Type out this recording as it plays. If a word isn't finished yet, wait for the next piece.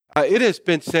It has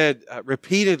been said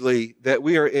repeatedly that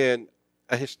we are in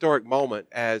a historic moment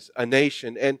as a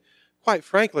nation, and quite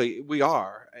frankly, we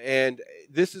are. And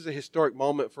this is a historic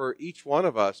moment for each one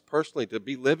of us personally to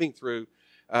be living through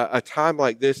a time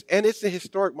like this. And it's a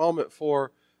historic moment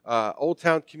for Old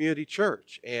Town Community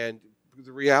Church. And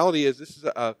the reality is, this is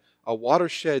a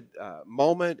watershed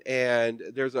moment, and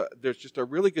there's just a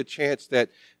really good chance that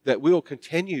we will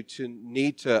continue to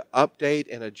need to update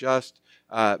and adjust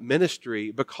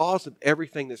ministry because of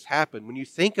everything that's happened. When you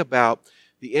think about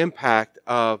the impact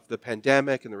of the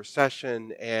pandemic and the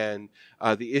recession and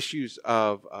the issues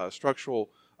of structural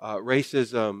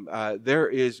racism, there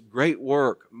is great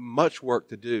work, much work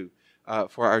to do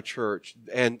for our church.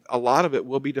 And a lot of it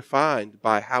will be defined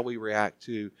by how we react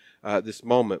to this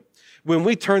moment. When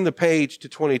we turn the page to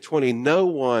 2020, no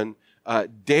one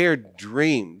dared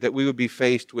dream that we would be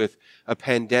faced with a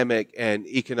pandemic and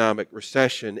economic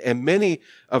recession. And many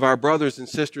of our brothers and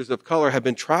sisters of color have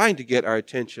been trying to get our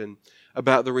attention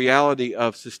about the reality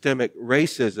of systemic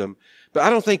racism. But I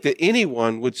don't think that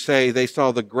anyone would say they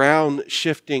saw the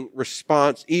ground-shifting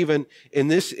response, even in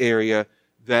this area,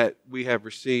 that we have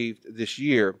received this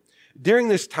year. During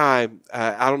this time,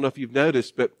 I don't know if you've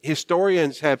noticed, but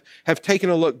historians have taken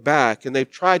a look back, and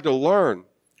they've tried to learn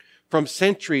from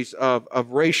centuries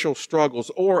of racial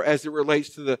struggles, or as it relates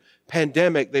to the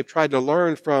pandemic, they've tried to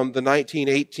learn from the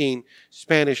 1918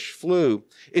 Spanish flu.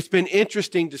 It's been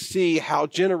interesting to see how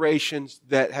generations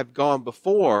that have gone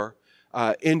before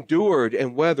endured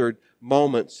and weathered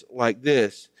moments like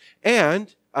this.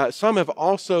 And some have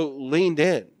also leaned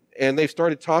in, and they've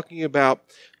started talking about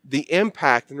the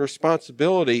impact and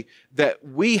responsibility that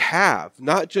we have,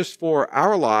 not just for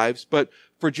our lives, but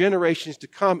for generations to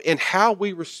come, and how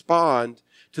we respond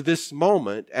to this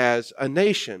moment as a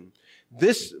nation.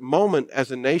 This moment as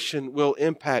a nation will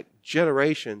impact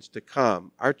generations to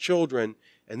come, our children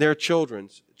and their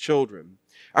children's children.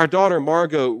 Our daughter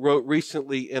Margot wrote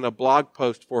recently in a blog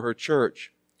post for her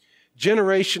church,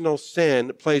 generational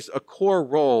sin plays a core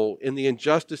role in the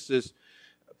injustices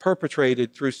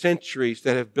perpetrated through centuries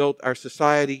that have built our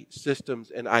society,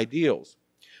 systems, and ideals.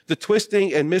 The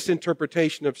twisting and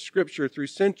misinterpretation of Scripture through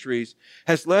centuries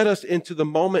has led us into the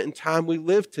moment in time we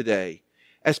live today.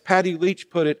 As Patty Leach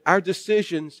put it, our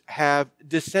decisions have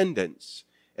descendants,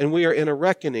 and we are in a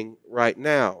reckoning right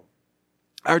now.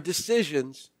 Our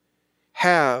decisions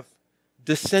have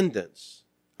descendants.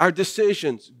 Our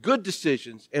decisions, good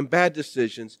decisions and bad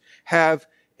decisions, have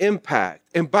impact.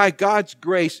 And by God's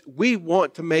grace, we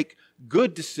want to make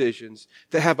good decisions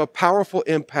that have a powerful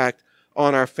impact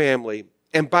on our family.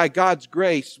 And by God's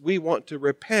grace, we want to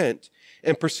repent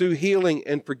and pursue healing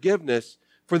and forgiveness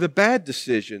for the bad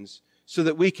decisions so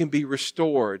that we can be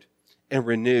restored and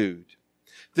renewed.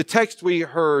 The text we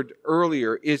heard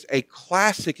earlier is a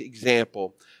classic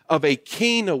example of a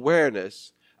keen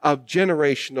awareness of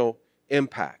generational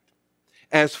impact.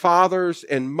 As fathers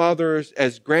and mothers,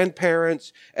 as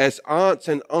grandparents, as aunts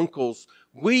and uncles,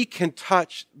 we can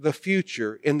touch the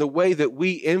future in the way that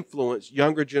we influence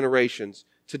younger generations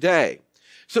today.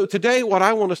 So today, what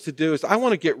I want us to do is I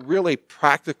want to get really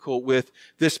practical with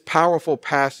this powerful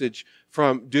passage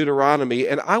from Deuteronomy,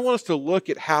 and I want us to look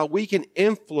at how we can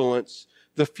influence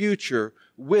the future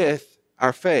with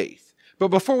our faith. But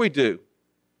before we do,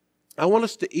 I want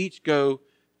us to each go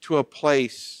to a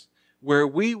place where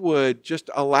we would just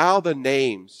allow the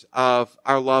names of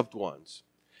our loved ones,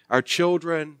 our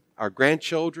children, our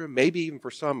grandchildren, maybe even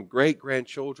for some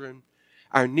great-grandchildren,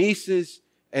 our nieces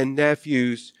and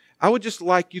nephews. I would just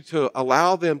like you to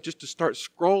allow them just to start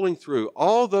scrolling through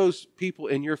all those people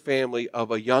in your family of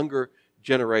a younger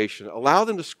generation. Allow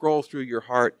them to scroll through your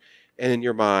heart and in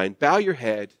your mind. Bow your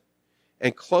head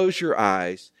and close your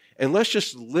eyes, and let's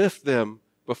just lift them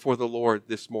before the Lord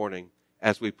this morning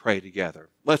as we pray together.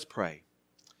 Let's pray.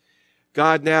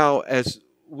 God, now as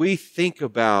we think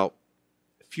about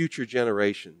future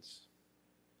generations,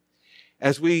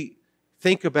 as we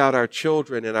think about our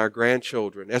children and our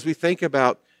grandchildren, as we think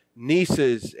about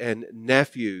nieces and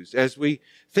nephews, as we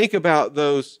think about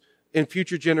those in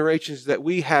future generations that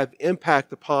we have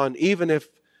impact upon, even if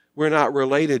we're not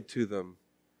related to them,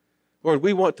 Lord,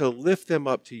 we want to lift them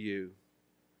up to you.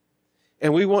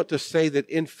 And we want to say that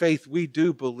in faith we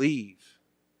do believe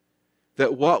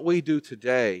that what we do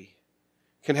today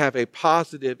can have a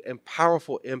positive and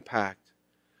powerful impact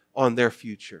on their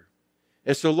future.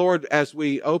 And so, Lord, as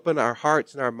we open our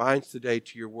hearts and our minds today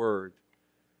to your word,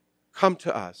 come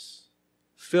to us,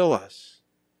 fill us,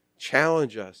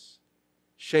 challenge us,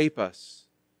 shape us,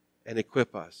 and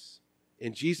equip us.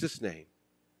 In Jesus' name,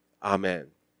 amen.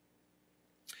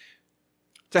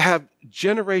 To have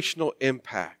generational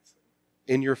impact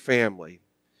in your family,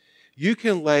 You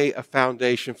can lay a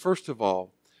foundation, first of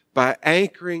all, by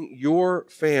anchoring your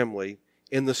family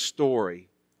in the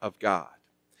story of God.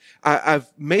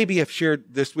 I've shared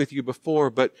this with you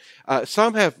before, but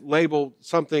some have labeled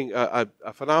something, a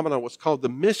phenomenon, what's called the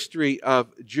mystery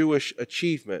of Jewish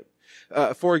achievement.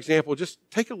 For example, just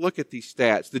take a look at these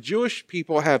stats. The Jewish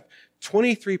people have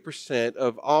 23%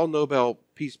 of all Nobel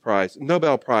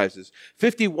Prizes,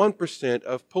 51%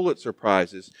 of Pulitzer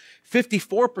Prizes,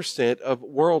 54% of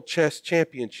World Chess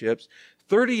Championships,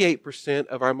 38%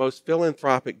 of our most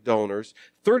philanthropic donors,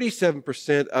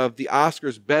 37% of the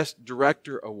Oscars Best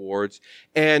Director Awards,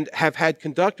 and have had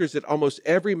conductors at almost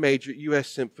every major U.S.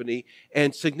 symphony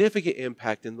and significant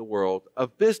impact in the world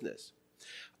of business.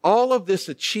 All of this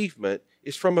achievement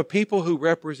is from a people who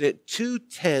represent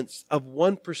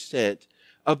 0.2%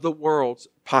 of the world's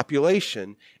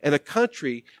population and a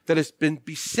country that has been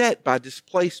beset by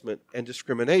displacement and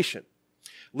discrimination.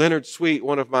 Leonard Sweet,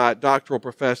 one of my doctoral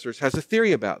professors, has a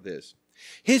theory about this.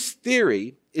 His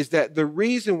theory is that the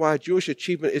reason why Jewish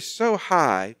achievement is so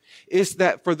high is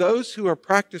that for those who are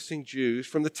practicing Jews,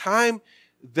 from the time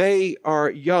they are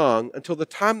young until the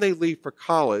time they leave for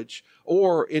college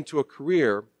or into a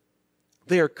career,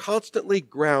 they are constantly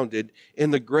grounded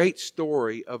in the great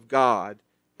story of God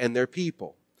and their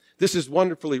people. This is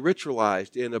wonderfully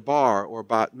ritualized in a bar or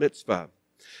bat mitzvah.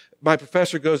 My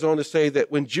professor goes on to say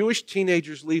that when Jewish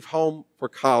teenagers leave home for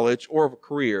college or a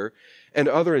career and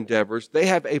other endeavors, they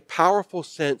have a powerful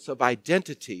sense of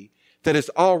identity that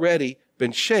has already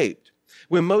been shaped.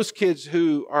 When most kids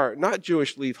who are not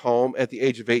Jewish leave home at the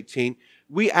age of 18,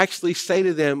 we actually say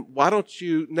to them, why don't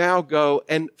you now go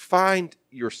and find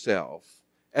yourself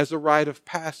as a rite of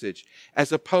passage,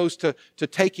 as opposed to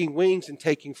taking wings and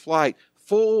taking flight,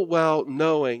 full well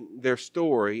knowing their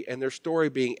story and their story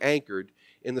being anchored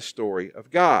in the story of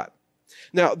God.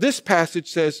 Now, this passage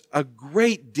says a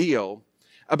great deal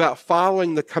about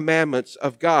following the commandments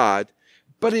of God,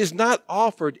 but is not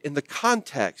offered in the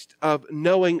context of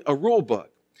knowing a rule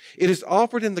book. It is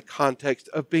offered in the context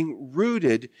of being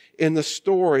rooted in the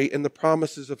story and the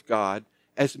promises of God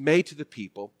as made to the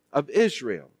people of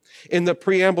Israel. In the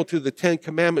preamble to the Ten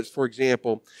Commandments, for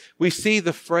example, we see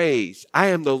the phrase, I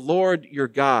am the Lord your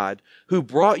God who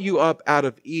brought you up out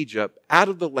of Egypt, out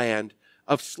of the land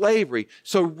of slavery.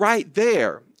 So right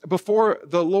there, before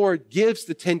the Lord gives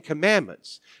the Ten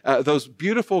Commandments, those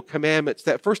beautiful commandments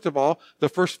that, first of all, the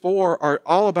first 4 are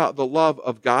all about the love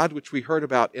of God, which we heard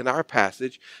about in our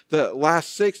passage. The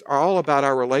last 6 are all about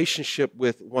our relationship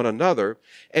with one another.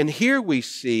 And here we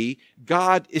see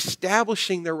God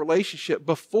establishing their relationship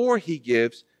before he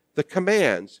gives the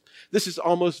commands. This is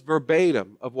almost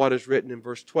verbatim of what is written in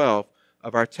verse 12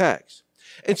 of our text.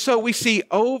 And so we see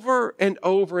over and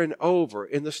over and over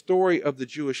in the story of the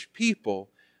Jewish people,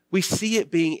 we see it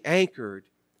being anchored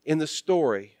in the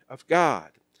story of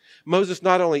God. Moses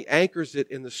not only anchors it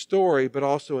in the story, but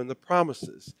also in the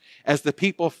promises. As the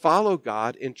people follow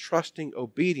God in trusting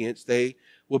obedience, they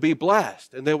will be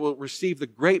blessed and they will receive the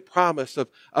great promise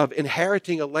of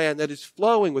inheriting a land that is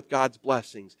flowing with God's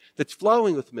blessings, that's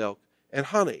flowing with milk and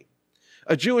honey.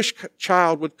 A Jewish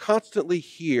child would constantly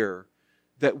hear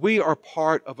that we are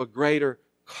part of a greater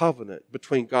covenant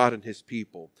between God and his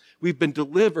people. We've been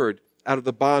delivered out of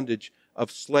the bondage of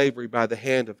slavery by the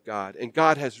hand of God, and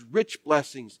God has rich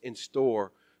blessings in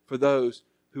store for those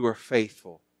who are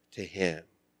faithful to him.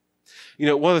 You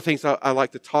know, one of the things I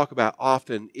like to talk about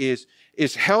often is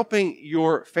helping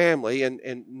your family,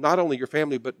 and not only your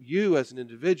family, but you as an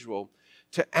individual,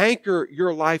 to anchor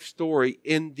your life story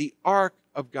in the arc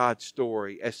of God's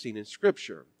story as seen in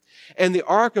Scripture. And the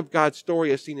arc of God's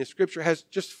story as seen in Scripture has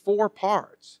just 4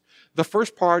 parts. The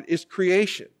first part is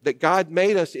creation, that God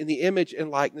made us in the image and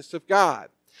likeness of God.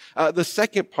 The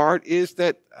second part is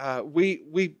that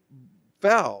we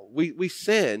fell, we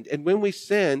sinned, and when we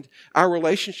sinned, our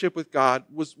relationship with God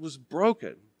was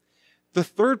broken. The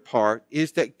third part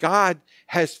is that God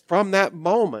has, from that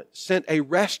moment, sent a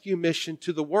rescue mission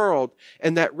to the world,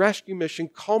 and that rescue mission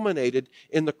culminated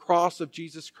in the cross of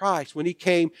Jesus Christ, when he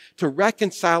came to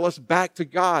reconcile us back to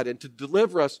God and to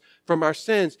deliver us from our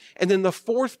sins. And then the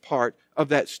fourth part of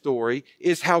that story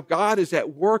is how God is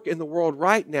at work in the world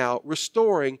right now,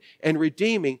 restoring and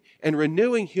redeeming and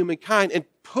renewing humankind and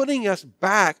putting us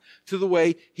back to the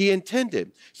way he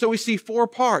intended. So we see 4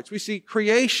 parts. We see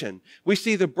creation. We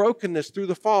see the brokenness through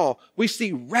the fall. We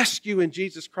see rescue in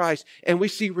Jesus Christ. And we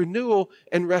see renewal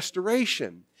and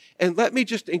restoration. And let me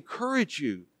just encourage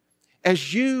you,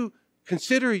 as you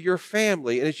consider your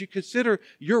family and as you consider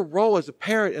your role as a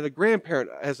parent and a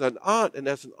grandparent, as an aunt and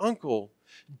as an uncle,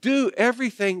 do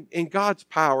everything in God's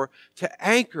power to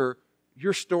anchor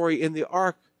your story in the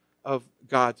ark of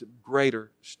God's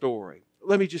greater story.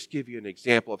 Let me just give you an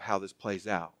example of how this plays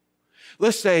out.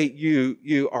 Let's say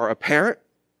you are a parent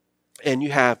and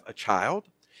you have a child,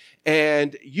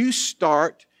 and you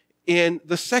start in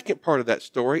the second part of that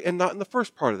story and not in the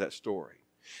first part of that story.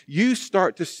 You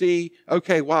start to see,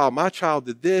 okay, wow, my child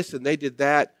did this and they did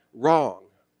that wrong.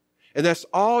 And that's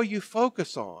all you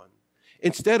focus on.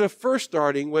 Instead of first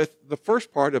starting with the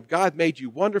first part of God made you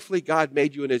wonderfully, God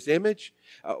made you in His image.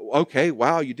 Okay,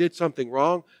 wow, you did something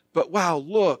wrong. But wow,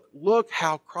 look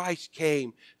how Christ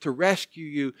came to rescue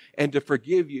you and to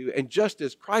forgive you. And just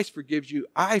as Christ forgives you,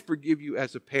 I forgive you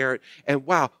as a parent. And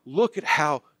wow, look at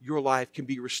how your life can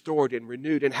be restored and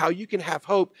renewed and how you can have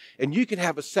hope and you can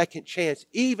have a second chance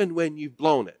even when you've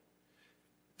blown it.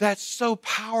 That's so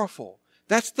powerful.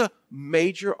 That's the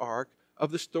major arc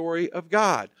of the story of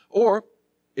God. Or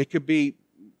it could be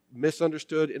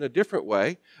misunderstood in a different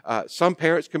way. Some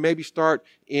parents can maybe start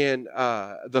in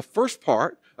the first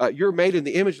part. You're made in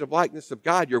the image and likeness of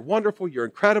God. You're wonderful. You're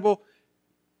incredible.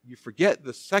 You forget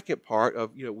the second part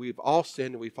of, we've all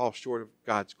sinned and we fall short of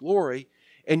God's glory.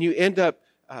 And you end up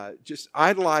just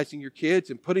idolizing your kids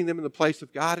and putting them in the place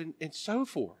of God and so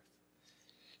forth.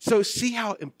 So see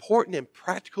how important and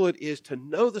practical it is to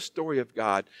know the story of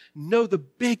God, know the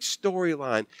big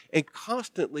storyline, and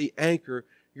constantly anchor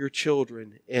your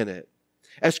children in it.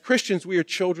 As Christians, we are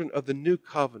children of the new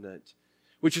covenant,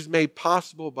 which is made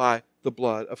possible by the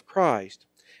blood of Christ.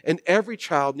 And every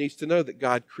child needs to know that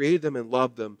God created them and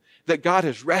loved them, that God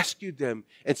has rescued them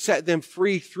and set them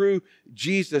free through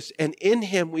Jesus, and in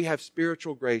Him we have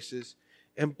spiritual graces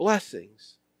and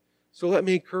blessings. So let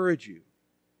me encourage you,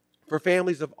 for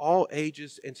families of all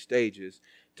ages and stages,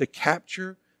 to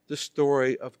capture the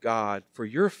story of God for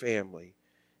your family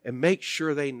and make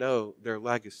sure they know their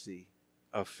legacy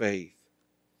of faith.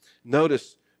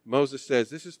 Notice Moses says,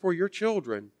 this is for your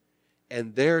children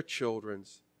and their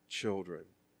children's children.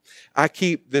 I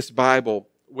keep this Bible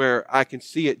where I can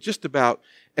see it just about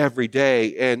every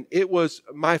day, and it was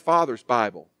my father's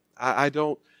Bible. I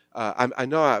know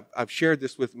I've shared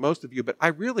this with most of you, but I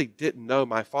really didn't know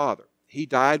my father. He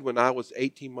died when I was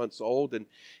 18 months old, and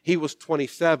he was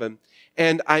 27.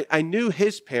 And I knew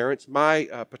his parents, my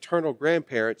paternal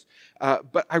grandparents,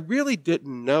 but I really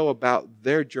didn't know about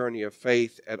their journey of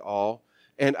faith at all.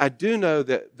 And I do know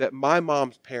that my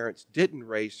mom's parents didn't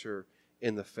raise her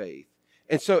in the faith.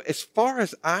 And so as far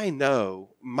as I know,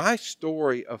 my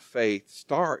story of faith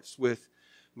starts with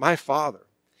my father.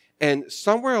 And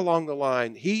somewhere along the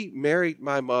line, he married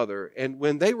my mother. And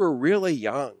when they were really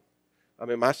young,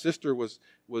 my sister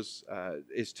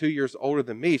is 2 years older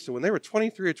than me. So when they were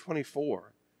 23 or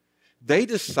 24, they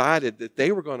decided that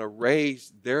they were going to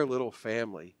raise their little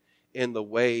family in the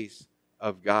ways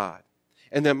of God.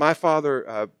 And then my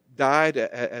father died,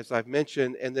 as I've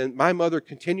mentioned, and then my mother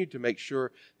continued to make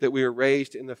sure that we were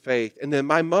raised in the faith. And then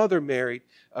my mother married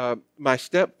my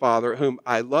stepfather, whom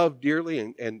I love dearly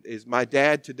and is my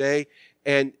dad today.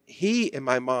 And he and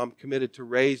my mom committed to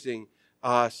raising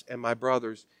us and my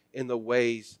brothers in the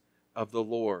ways of the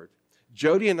Lord.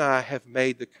 Jody and I have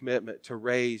made the commitment to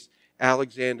raise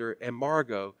Alexander and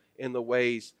Margot in the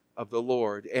ways of the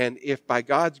Lord. And if by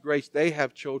God's grace they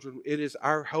have children, it is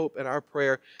our hope and our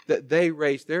prayer that they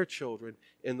raise their children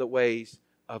in the ways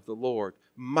of the Lord.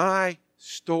 My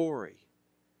story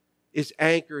is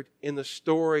anchored in the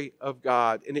story of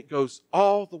God, and it goes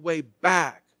all the way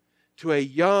back to a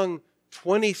young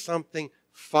 20-something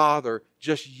father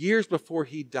just years before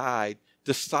he died,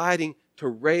 deciding to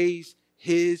raise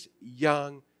his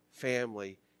young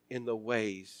family in the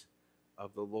ways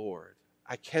of the Lord.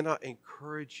 I cannot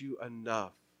encourage you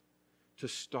enough to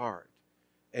start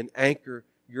and anchor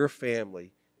your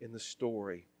family in the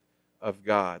story of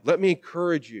God. Let me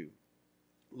encourage you.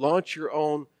 Launch your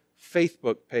own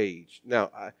Facebook page. Now,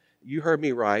 you heard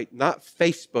me right, not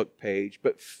Facebook page,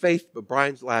 but Facebook.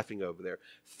 Brian's laughing over there.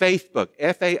 Facebook,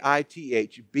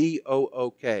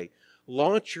 Faithbook.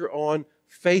 Launch your own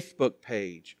Facebook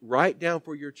page. Write down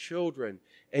for your children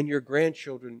and your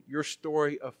grandchildren your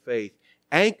story of faith.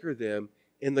 Anchor them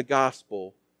in the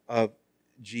gospel of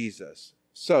Jesus.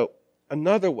 So,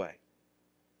 another way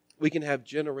we can have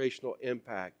generational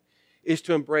impact is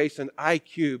to embrace an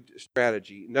I-cubed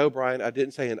strategy. No, Brian, I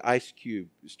didn't say an ice cube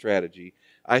strategy.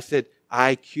 I said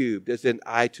I-cubed, as in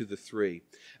I to the 3.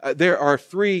 There are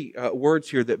 3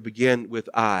 words here that begin with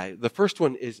I. The first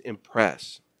one is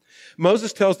impress.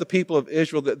 Moses tells the people of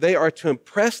Israel that they are to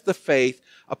impress the faith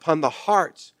upon the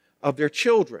hearts of their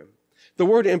children. The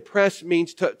word impress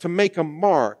means to make a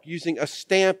mark using a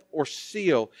stamp or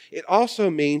seal. It also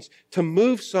means to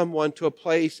move someone to a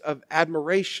place of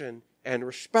admiration and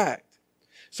respect.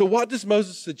 So what does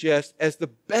Moses suggest as the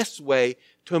best way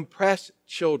to impress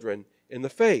children in the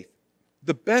faith?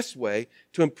 The best way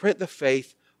to imprint the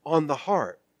faith on the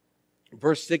heart.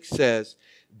 Verse 6 says,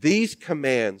 these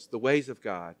commands, the ways of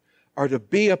God, are to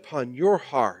be upon your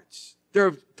hearts.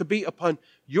 They're to be upon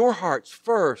your hearts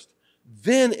first,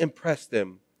 then impress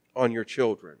them on your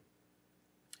children.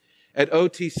 At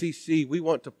OTCC, we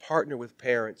want to partner with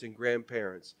parents and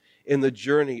grandparents in the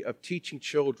journey of teaching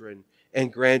children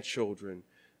and grandchildren.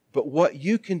 But what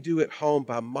you can do at home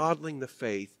by modeling the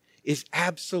faith is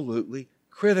absolutely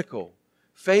critical.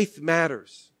 Faith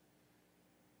matters.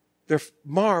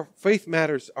 Faith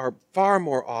matters are far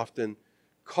more often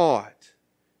caught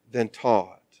than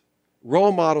taught.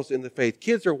 Role models in the faith.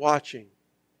 Kids are watching.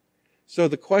 So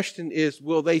the question is,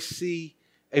 will they see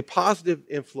a positive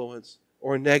influence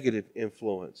or a negative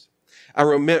influence? I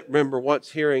remember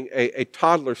once hearing a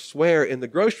toddler swear in the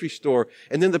grocery store,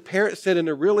 and then the parent said in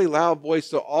a really loud voice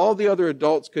so all the other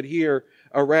adults could hear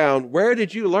around, where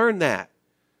did you learn that?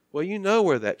 Well, you know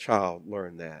where that child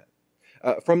learned that.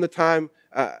 From the time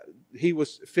he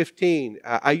was 15,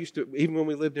 I used to, even when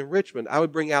we lived in Richmond, I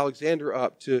would bring Alexander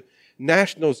up to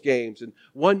Nationals games. And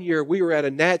one year we were at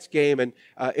a Nats game, and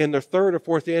in the third or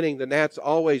fourth inning, the Nats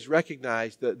always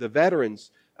recognized the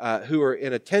veterans who were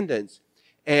in attendance.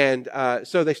 And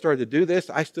so they started to do this.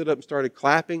 I stood up and started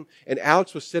clapping, and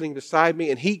Alex was sitting beside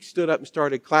me, and he stood up and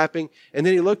started clapping. And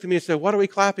then he looked at me and said, what are we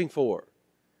clapping for?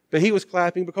 But he was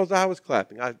clapping because I was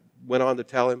clapping. I went on to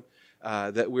tell him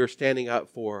that we were standing up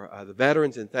for the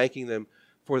veterans and thanking them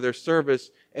for their service.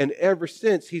 And ever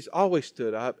since, he's always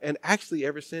stood up. And actually,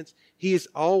 ever since, he has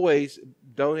always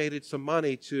donated some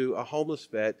money to a homeless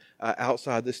vet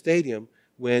outside the stadium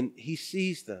when he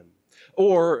sees them.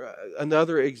 Or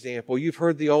another example, you've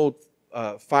heard the old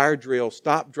fire drill,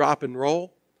 stop, drop, and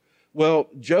roll. Well,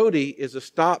 Jody is a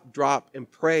stop, drop, and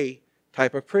pray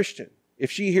type of Christian. If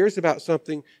she hears about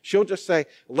something, she'll just say,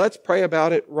 let's pray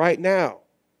about it right now.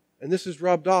 And this is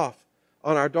rubbed off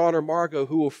on our daughter Margot,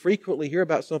 who will frequently hear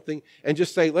about something and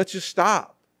just say, let's just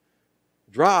stop,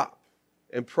 drop,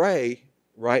 and pray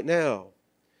right now.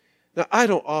 Now, I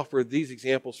don't offer these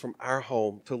examples from our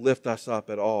home to lift us up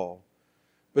at all,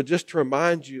 but just to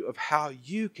remind you of how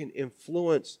you can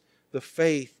influence the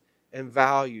faith and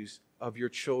values of your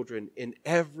children in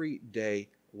everyday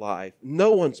life.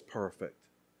 No one's perfect.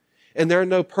 And there are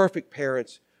no perfect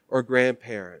parents or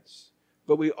grandparents.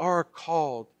 But we are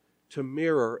called to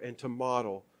mirror and to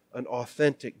model an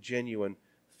authentic, genuine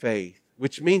faith,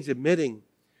 which means admitting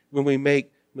when we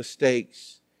make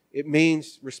mistakes. It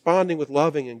means responding with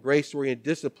loving and grace-oriented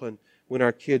discipline when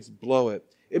our kids blow it.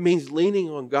 It means leaning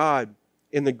on God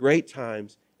in the great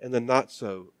times and the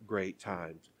not-so-great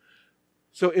times.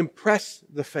 So impress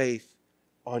the faith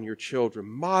on your children.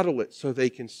 Model it so they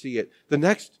can see it. The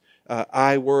next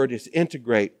I word is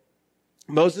integrate.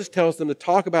 Moses tells them to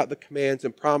talk about the commands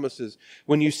and promises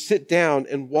when you sit down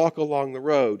and walk along the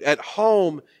road, at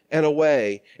home and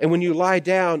away, and when you lie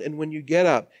down and when you get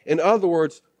up. In other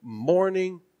words,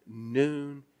 morning,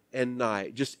 noon, and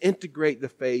night. Just integrate the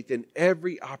faith in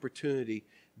every opportunity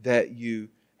that you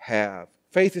have.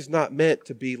 Faith is not meant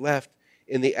to be left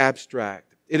in the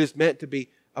abstract. It is meant to be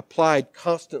applied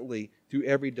constantly through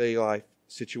everyday life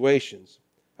situations.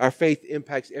 Our faith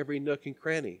impacts every nook and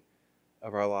cranny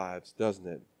of our lives, doesn't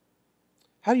it?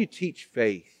 How do you teach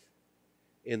faith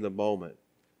in the moment?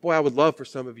 Boy, I would love for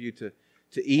some of you to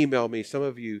email me, some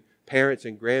of you parents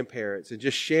and grandparents, and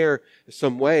just share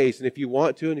some ways. And if you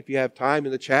want to, and if you have time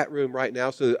in the chat room right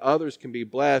now so that others can be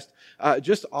blessed,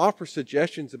 just offer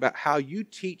suggestions about how you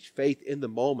teach faith in the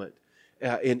moment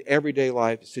in everyday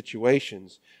life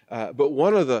situations. But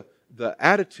one of the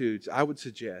attitudes I would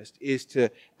suggest is to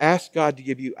ask God to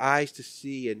give you eyes to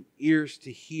see and ears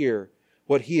to hear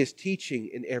what He is teaching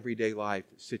in everyday life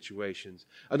situations.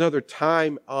 Another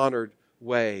time-honored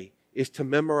way is to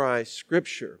memorize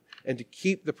Scripture and to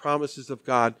keep the promises of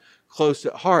God close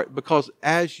at heart, because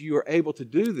as you are able to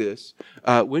do this,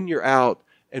 when you're out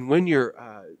and when you're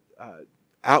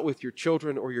out with your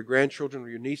children or your grandchildren or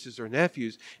your nieces or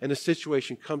nephews, and a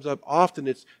situation comes up, often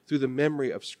it's through the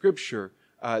memory of Scripture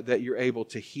that you're able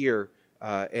to hear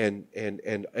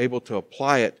and able to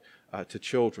apply it to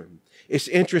children. It's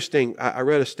interesting, I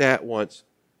read a stat once,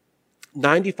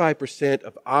 95%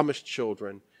 of Amish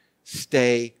children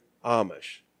stay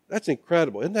Amish. That's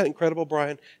incredible. Isn't that incredible,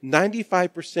 Brian?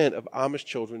 95% of Amish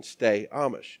children stay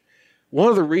Amish. One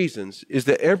of the reasons is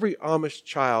that every Amish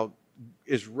child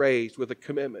is raised with a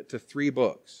commitment to 3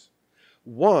 books.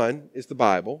 One is the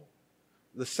Bible,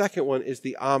 The second one is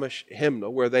the Amish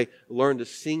hymnal, where they learn to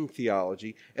sing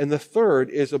theology. And the third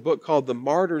is a book called The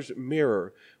Martyr's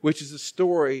Mirror, which is a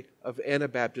story of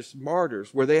Anabaptist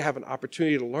martyrs, where they have an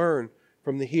opportunity to learn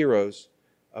from the heroes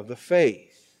of the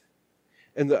faith.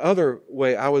 And the other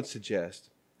way I would suggest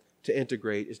to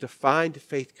integrate is to find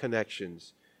faith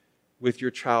connections with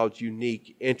your child's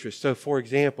unique interests. So, for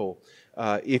example,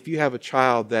 if you have a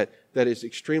child that is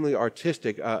extremely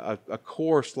artistic, a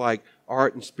course like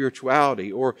art and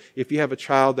spirituality, or if you have a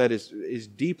child that is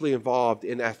deeply involved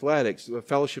in athletics, a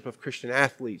fellowship of Christian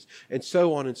athletes, and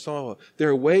so on and so on, there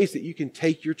are ways that you can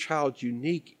take your child's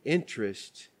unique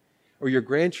interest or your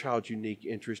grandchild's unique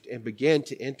interest and begin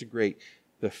to integrate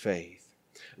the faith.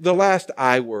 The last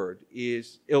I word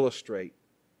is illustrate.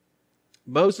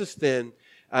 Moses then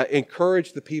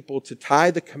encouraged the people to tie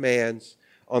the commands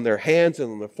on their hands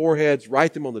and on their foreheads,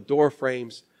 write them on the door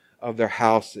frames of their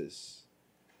houses.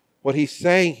 What he's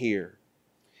saying here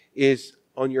is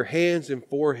on your hands and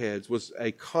foreheads was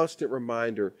a constant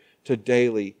reminder to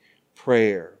daily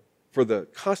prayer, for the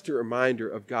constant reminder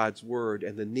of God's word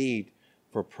and the need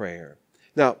for prayer.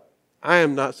 Now, I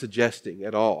am not suggesting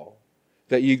at all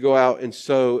that you go out and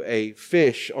sew a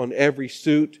fish on every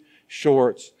suit,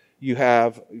 shorts, you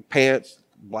have pants,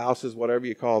 blouses, whatever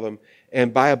you call them,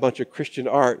 and buy a bunch of Christian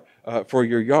art for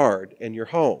your yard and your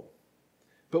home.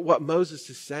 But what Moses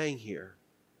is saying here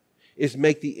is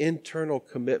make the internal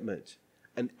commitment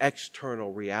an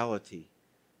external reality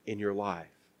in your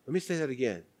life. Let me say that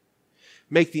again.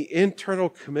 Make the internal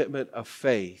commitment of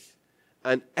faith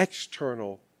an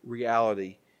external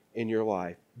reality in your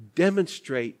life.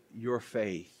 Demonstrate your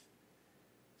faith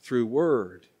through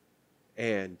word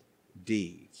and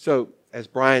deed. So, as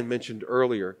Brian mentioned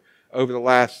earlier, over the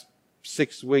last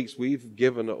 6 weeks, we've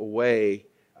given away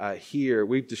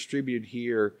we've distributed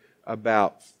here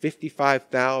about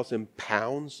 55,000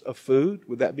 pounds of food.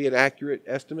 Would that be an accurate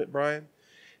estimate, Brian?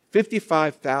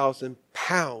 55,000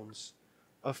 pounds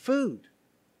of food.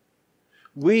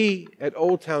 We at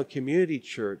Old Town Community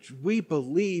Church, we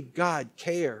believe God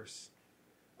cares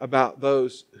about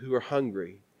those who are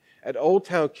hungry. At Old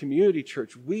Town Community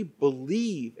Church, we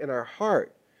believe in our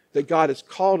heart that God has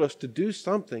called us to do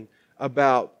something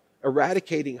about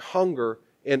eradicating hunger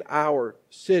in our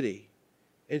city.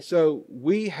 And so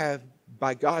we have,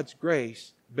 by God's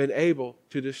grace, been able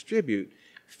to distribute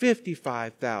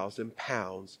 55,000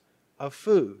 pounds of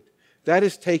food. That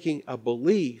is taking a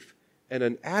belief and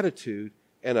an attitude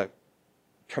and a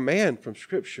command from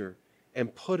Scripture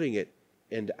and putting it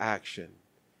into action.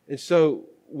 And so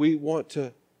we want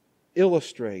to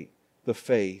illustrate the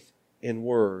faith in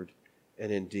word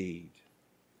and in deed.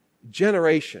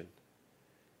 Generation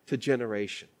to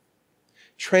generation.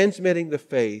 Transmitting the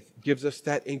faith gives us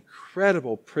that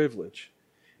incredible privilege,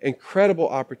 incredible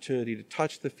opportunity to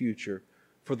touch the future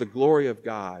for the glory of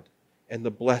God and the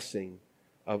blessing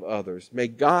of others. May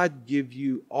God give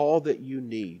you all that you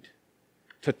need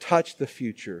to touch the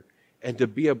future and to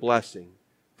be a blessing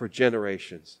for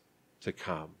generations to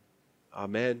come.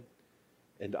 Amen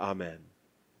and amen.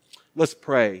 Let's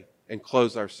pray and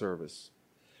close our service.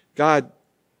 God,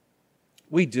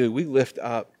 we lift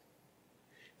up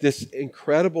this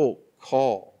incredible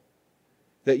call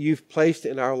that you've placed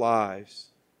in our lives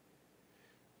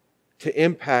to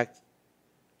impact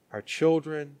our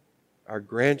children, our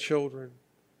grandchildren,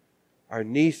 our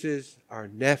nieces, our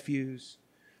nephews,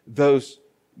 those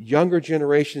younger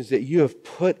generations that you have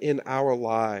put in our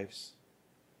lives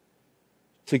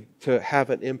to have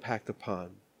an impact upon.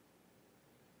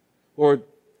 Lord,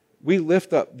 we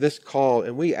lift up this call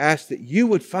and we ask that you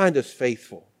would find us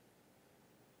faithful.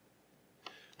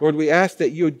 Lord, we ask that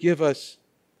you would give us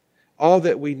all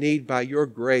that we need by your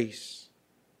grace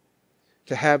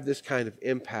to have this kind of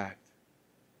impact.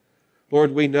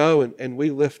 Lord, we know and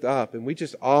we lift up and we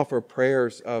just offer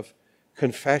prayers of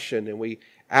confession and we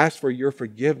ask for your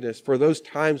forgiveness for those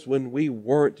times when we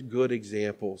weren't good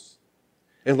examples.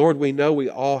 And Lord, we know we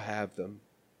all have them.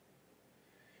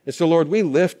 And so, Lord, we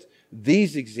lift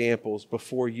these examples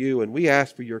before you and we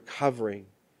ask for your covering,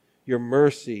 your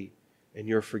mercy, and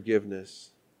your forgiveness.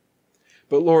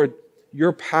 But Lord,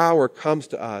 your power comes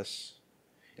to us,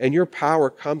 and your power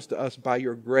comes to us by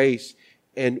your grace,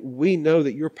 and we know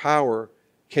that your power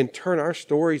can turn our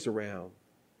stories around.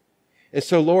 And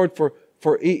so, Lord,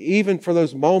 even for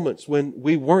those moments when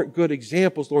we weren't good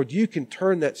examples, Lord, you can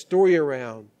turn that story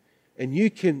around, and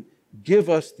you can give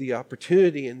us the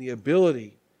opportunity and the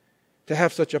ability to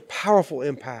have such a powerful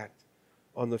impact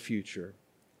on the future.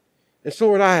 And so,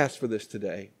 Lord, I ask for this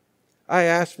today. I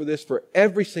ask for this for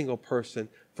every single person,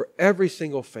 for every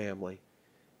single family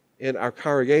in our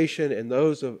congregation and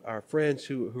those of our friends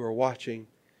who are watching.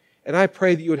 And I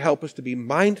pray that you would help us to be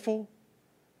mindful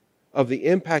of the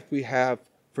impact we have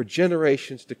for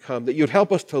generations to come, that you'd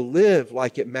help us to live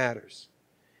like it matters,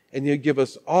 and you'd give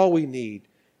us all we need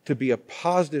to be a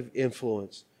positive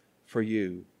influence for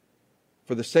you,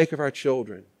 for the sake of our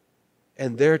children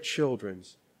and their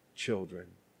children's children.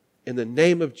 In the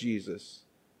name of Jesus,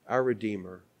 our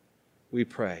Redeemer, we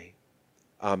pray.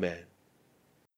 Amen.